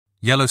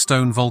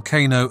Yellowstone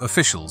Volcano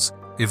officials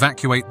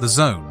evacuate the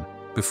zone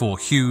before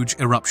huge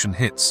eruption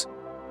hits.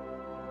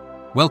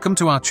 Welcome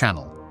to our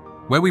channel,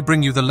 where we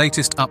bring you the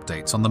latest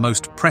updates on the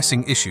most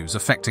pressing issues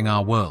affecting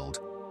our world.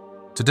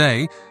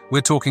 Today,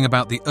 we're talking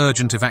about the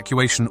urgent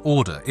evacuation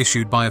order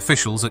issued by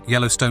officials at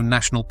Yellowstone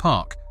National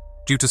Park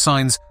due to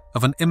signs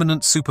of an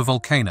imminent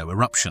supervolcano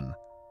eruption.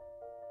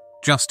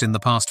 Just in the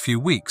past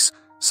few weeks,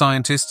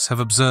 scientists have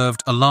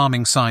observed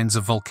alarming signs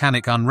of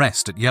volcanic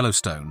unrest at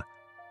Yellowstone,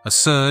 a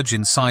surge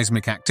in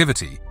seismic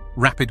activity,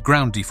 rapid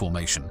ground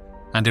deformation,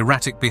 and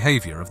erratic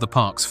behavior of the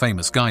park's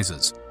famous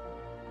geysers.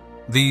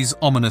 These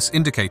ominous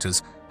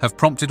indicators have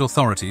prompted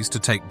authorities to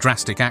take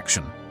drastic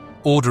action,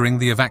 ordering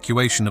the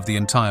evacuation of the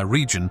entire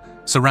region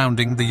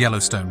surrounding the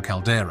Yellowstone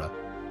caldera.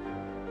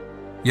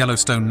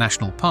 Yellowstone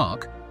National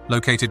Park,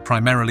 located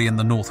primarily in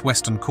the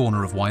northwestern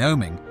corner of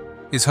Wyoming,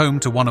 is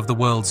home to one of the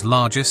world's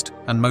largest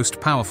and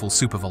most powerful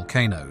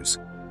supervolcanoes.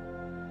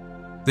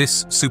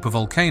 This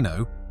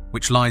supervolcano,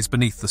 which lies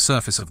beneath the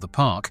surface of the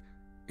park,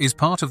 is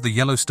part of the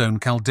Yellowstone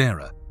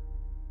caldera,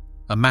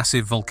 a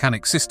massive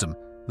volcanic system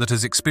that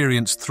has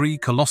experienced 3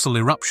 colossal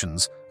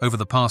eruptions over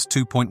the past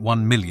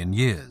 2.1 million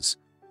years.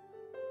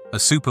 A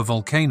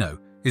supervolcano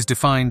is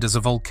defined as a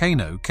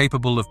volcano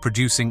capable of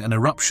producing an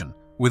eruption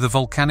with a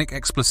volcanic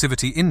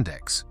explosivity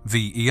index,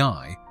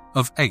 VEI,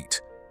 of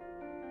 8,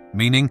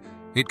 meaning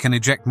it can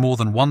eject more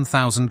than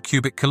 1,000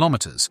 cubic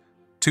kilometers,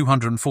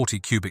 240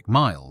 cubic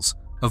miles,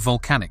 of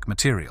volcanic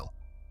material.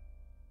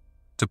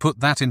 To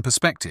put that in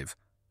perspective,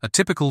 a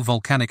typical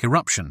volcanic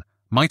eruption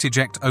might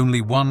eject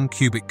only 1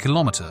 cubic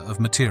kilometer of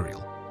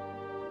material.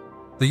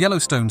 The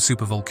Yellowstone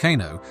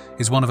supervolcano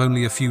is one of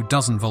only a few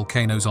dozen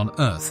volcanoes on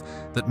Earth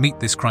that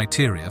meet this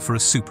criteria for a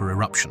super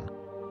eruption.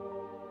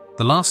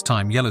 The last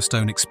time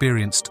Yellowstone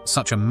experienced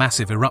such a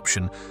massive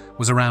eruption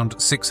was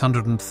around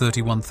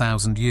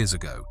 631,000 years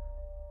ago,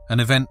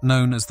 an event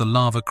known as the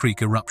Lava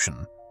Creek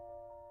eruption.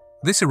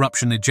 This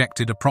eruption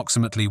ejected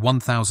approximately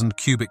 1,000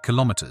 cubic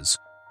kilometers,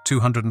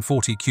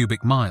 240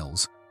 cubic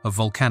miles, of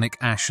volcanic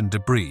ash and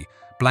debris,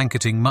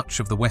 blanketing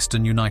much of the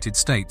western United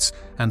States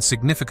and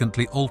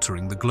significantly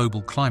altering the global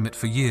climate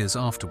for years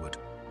afterward.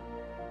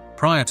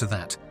 Prior to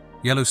that,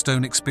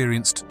 Yellowstone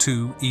experienced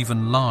 2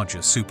 even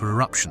larger super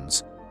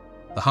eruptions: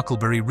 the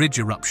Huckleberry Ridge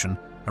eruption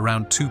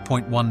around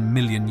 2.1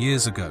 million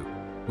years ago,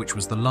 which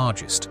was the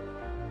largest,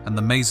 and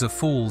the Mesa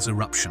Falls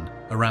eruption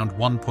around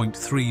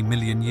 1.3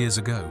 million years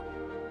ago.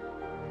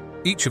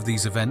 Each of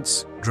these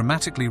events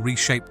dramatically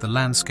reshaped the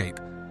landscape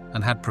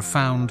and had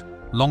profound,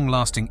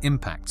 long-lasting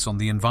impacts on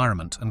the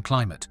environment and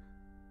climate.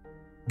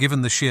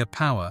 Given the sheer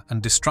power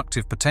and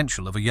destructive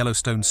potential of a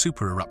Yellowstone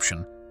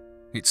supereruption,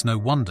 it's no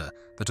wonder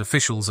that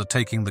officials are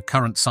taking the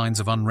current signs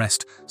of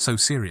unrest so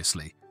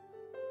seriously.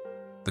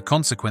 The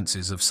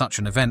consequences of such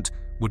an event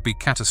would be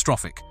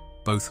catastrophic,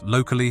 both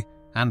locally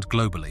and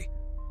globally.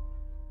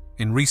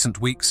 In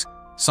recent weeks,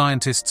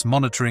 scientists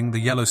monitoring the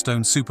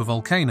Yellowstone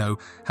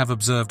supervolcano have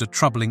observed a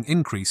troubling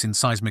increase in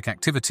seismic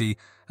activity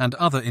and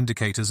other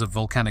indicators of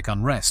volcanic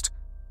unrest,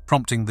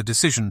 prompting the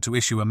decision to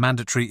issue a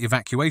mandatory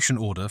evacuation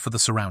order for the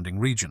surrounding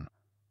region.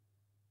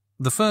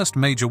 The first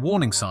major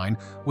warning sign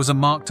was a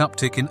marked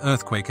uptick in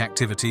earthquake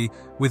activity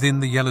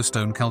within the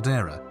Yellowstone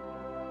caldera.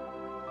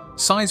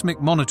 Seismic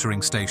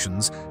monitoring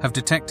stations have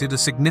detected a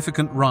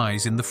significant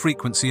rise in the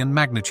frequency and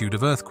magnitude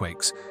of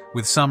earthquakes,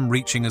 with some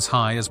reaching as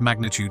high as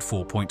magnitude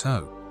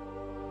 4.0.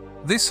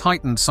 This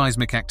heightened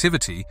seismic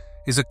activity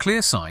is a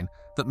clear sign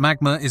that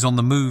magma is on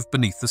the move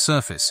beneath the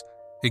surface,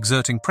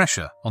 exerting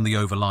pressure on the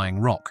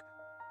overlying rock.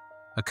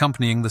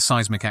 Accompanying the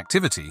seismic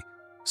activity,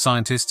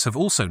 scientists have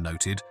also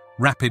noted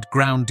rapid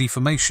ground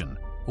deformation,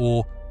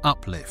 or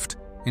uplift,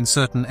 in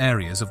certain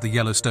areas of the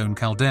Yellowstone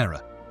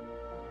caldera.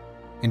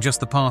 In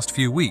just the past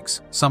few weeks,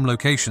 some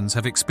locations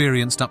have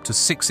experienced up to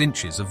 6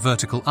 inches of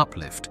vertical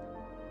uplift,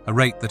 a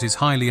rate that is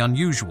highly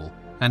unusual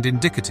and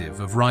indicative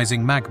of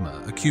rising magma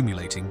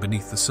accumulating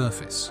beneath the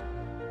surface.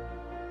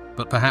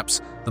 But perhaps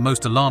the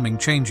most alarming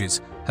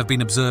changes have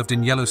been observed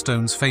in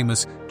Yellowstone's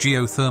famous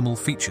geothermal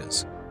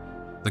features: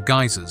 the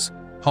geysers,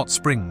 hot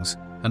springs,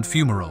 and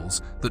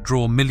fumaroles that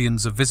draw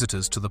millions of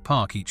visitors to the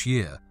park each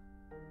year.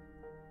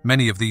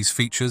 Many of these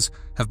features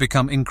have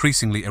become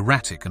increasingly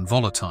erratic and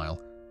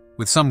volatile,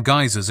 with some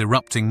geysers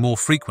erupting more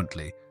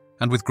frequently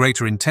and with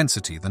greater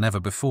intensity than ever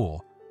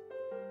before.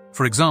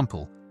 For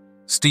example,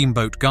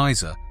 Steamboat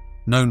Geyser,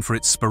 known for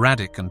its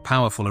sporadic and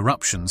powerful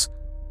eruptions,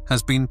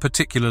 has been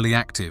particularly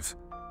active,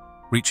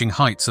 reaching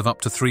heights of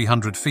up to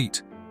 300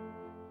 feet.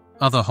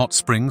 Other hot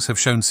springs have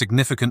shown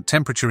significant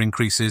temperature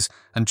increases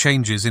and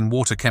changes in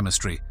water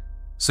chemistry,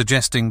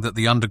 suggesting that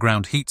the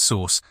underground heat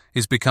source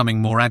is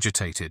becoming more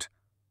agitated.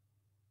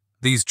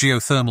 These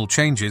geothermal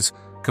changes,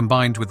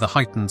 combined with the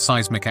heightened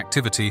seismic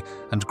activity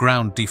and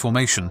ground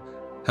deformation,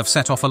 have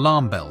set off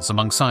alarm bells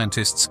among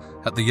scientists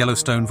at the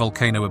Yellowstone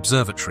Volcano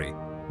Observatory,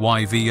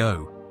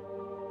 YVO.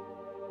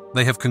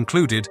 They have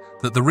concluded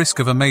that the risk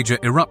of a major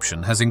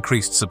eruption has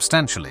increased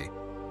substantially,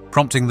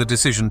 prompting the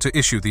decision to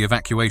issue the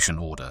evacuation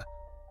order.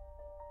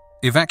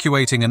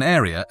 Evacuating an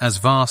area as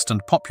vast and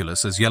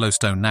populous as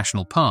Yellowstone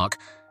National Park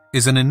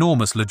is an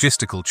enormous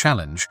logistical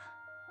challenge,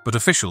 but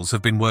officials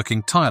have been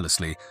working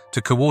tirelessly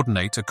to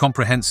coordinate a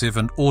comprehensive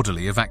and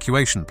orderly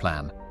evacuation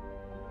plan.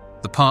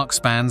 The park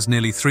spans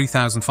nearly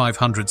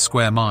 3,500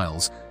 square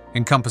miles,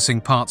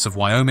 encompassing parts of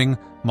Wyoming,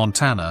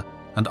 Montana,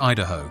 and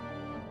Idaho.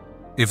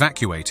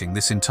 Evacuating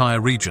this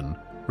entire region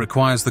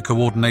requires the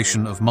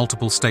coordination of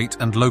multiple state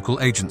and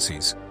local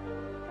agencies,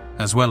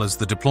 as well as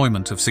the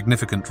deployment of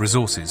significant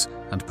resources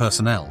and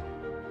personnel.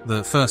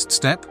 The first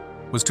step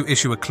was to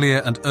issue a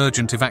clear and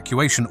urgent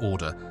evacuation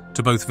order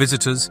to both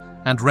visitors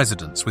and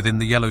residents within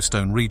the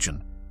Yellowstone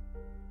region.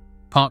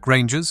 Park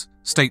rangers,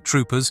 state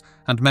troopers,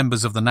 and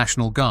members of the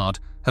National Guard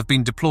have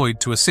been deployed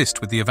to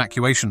assist with the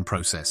evacuation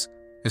process,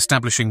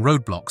 establishing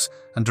roadblocks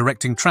and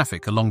directing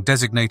traffic along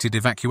designated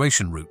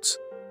evacuation routes.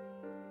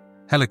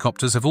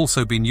 Helicopters have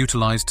also been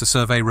utilized to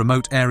survey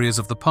remote areas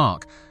of the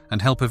park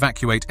and help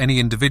evacuate any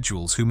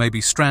individuals who may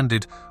be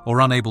stranded or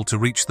unable to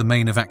reach the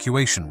main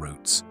evacuation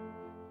routes.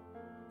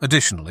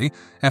 Additionally,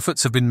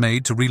 efforts have been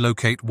made to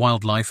relocate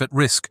wildlife at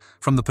risk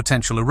from the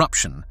potential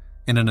eruption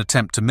in an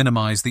attempt to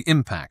minimize the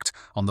impact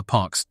on the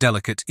park's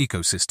delicate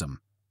ecosystem.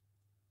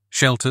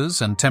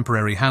 Shelters and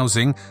temporary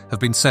housing have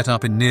been set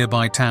up in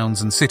nearby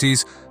towns and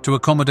cities to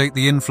accommodate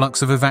the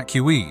influx of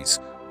evacuees,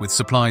 with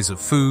supplies of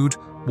food,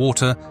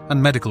 water,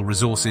 and medical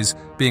resources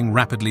being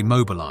rapidly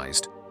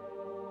mobilized.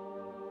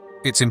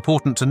 It's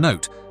important to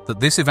note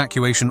that this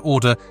evacuation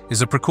order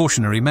is a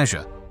precautionary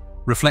measure,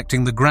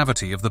 reflecting the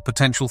gravity of the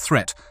potential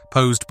threat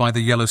posed by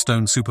the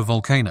Yellowstone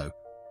supervolcano.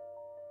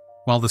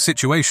 While the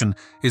situation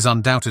is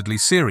undoubtedly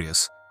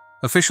serious,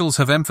 officials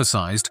have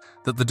emphasized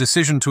that the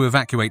decision to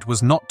evacuate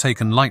was not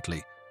taken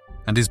lightly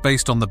and is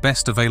based on the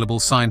best available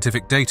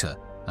scientific data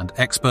and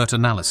expert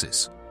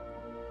analysis.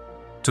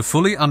 To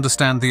fully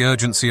understand the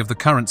urgency of the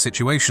current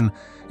situation,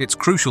 it's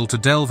crucial to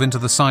delve into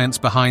the science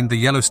behind the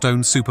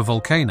Yellowstone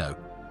supervolcano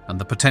and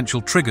the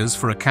potential triggers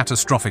for a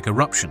catastrophic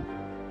eruption.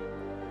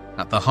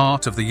 At the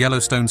heart of the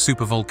Yellowstone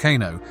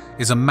supervolcano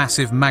is a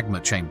massive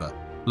magma chamber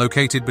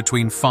located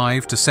between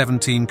 5 to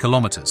 17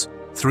 kilometers,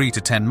 3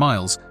 to 10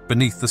 miles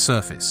beneath the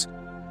surface.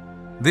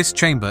 This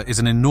chamber is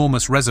an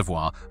enormous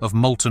reservoir of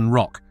molten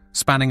rock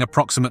spanning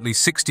approximately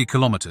 60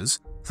 kilometers,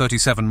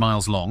 37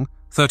 miles long,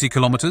 30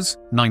 kilometers,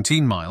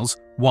 19 miles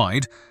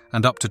wide,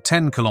 and up to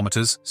 10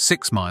 kilometers,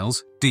 6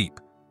 miles deep.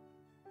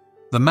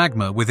 The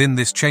magma within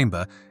this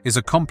chamber is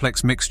a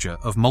complex mixture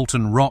of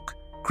molten rock,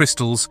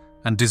 crystals,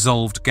 and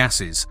dissolved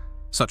gases,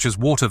 such as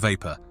water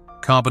vapor,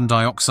 carbon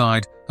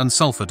dioxide, and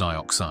sulfur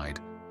dioxide.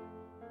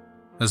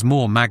 As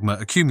more magma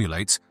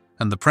accumulates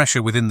and the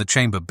pressure within the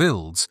chamber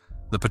builds,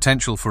 the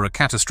potential for a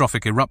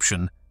catastrophic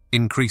eruption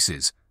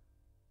increases.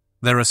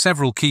 There are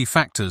several key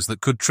factors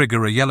that could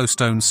trigger a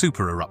Yellowstone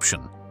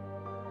supereruption.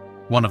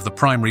 One of the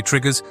primary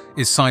triggers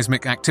is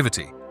seismic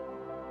activity.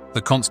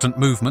 The constant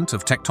movement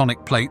of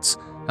tectonic plates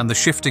and the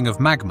shifting of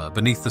magma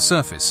beneath the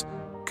surface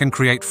can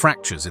create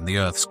fractures in the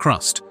Earth's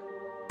crust,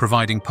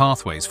 providing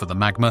pathways for the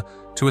magma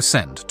to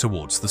ascend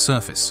towards the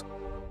surface.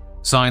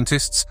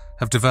 Scientists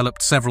have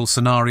developed several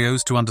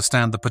scenarios to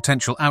understand the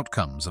potential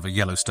outcomes of a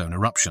Yellowstone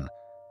eruption,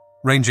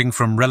 ranging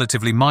from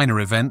relatively minor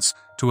events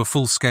to a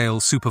full-scale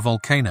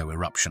supervolcano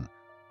eruption.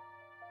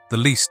 The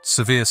least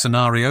severe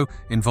scenario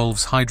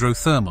involves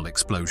hydrothermal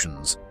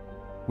explosions,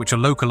 which are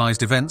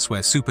localized events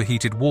where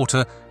superheated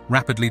water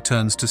rapidly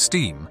turns to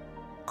steam,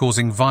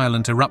 causing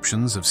violent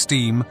eruptions of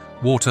steam,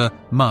 water,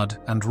 mud,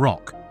 and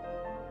rock.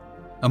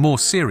 A more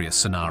serious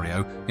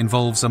scenario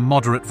involves a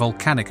moderate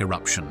volcanic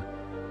eruption,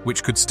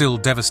 which could still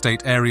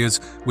devastate areas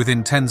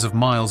within tens of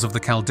miles of the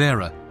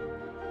caldera,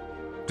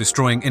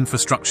 destroying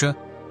infrastructure,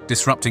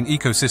 disrupting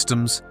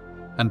ecosystems,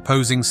 and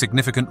posing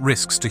significant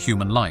risks to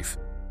human life.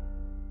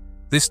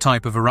 This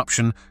type of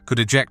eruption could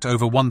eject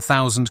over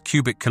 1,000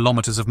 cubic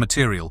kilometers of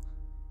material,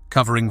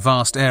 covering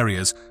vast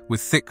areas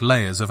with thick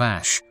layers of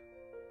ash.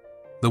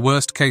 The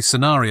worst-case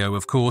scenario,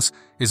 of course,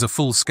 is a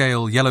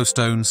full-scale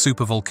Yellowstone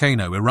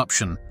supervolcano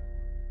eruption.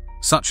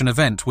 Such an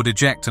event would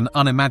eject an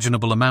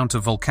unimaginable amount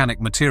of volcanic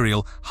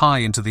material high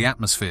into the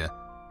atmosphere,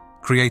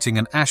 creating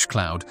an ash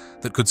cloud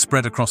that could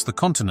spread across the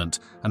continent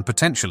and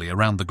potentially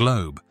around the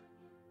globe.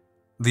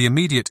 The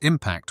immediate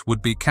impact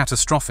would be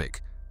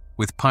catastrophic,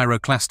 with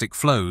pyroclastic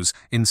flows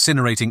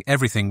incinerating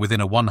everything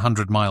within a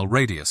 100-mile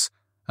radius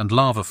and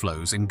lava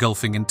flows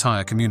engulfing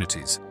entire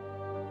communities.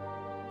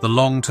 The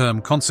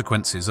long-term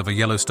consequences of a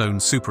Yellowstone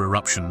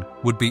supereruption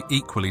would be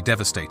equally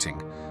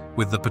devastating,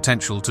 with the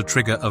potential to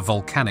trigger a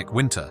volcanic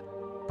winter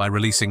by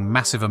releasing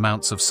massive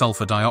amounts of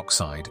sulfur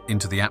dioxide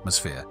into the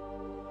atmosphere.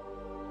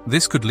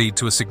 This could lead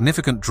to a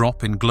significant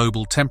drop in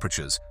global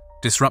temperatures,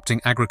 disrupting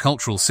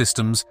agricultural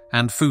systems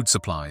and food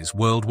supplies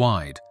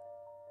worldwide.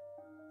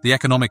 The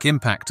economic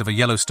impact of a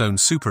Yellowstone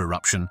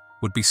supereruption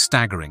would be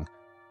staggering,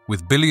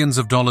 with billions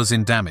of dollars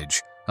in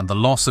damage and the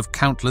loss of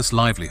countless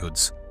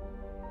livelihoods.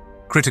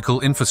 Critical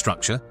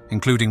infrastructure,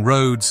 including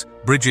roads,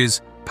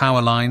 bridges,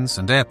 power lines,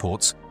 and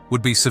airports,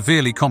 would be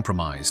severely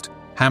compromised,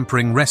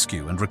 hampering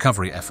rescue and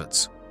recovery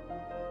efforts.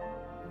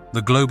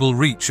 The global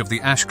reach of the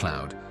ash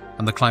cloud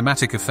and the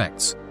climatic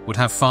effects would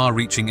have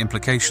far-reaching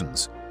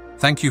implications,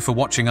 Thank you for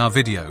watching our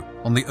video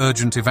on the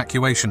urgent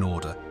evacuation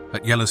order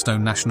at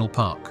Yellowstone National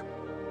Park.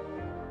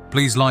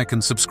 Please like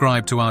and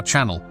subscribe to our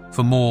channel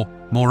for more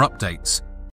updates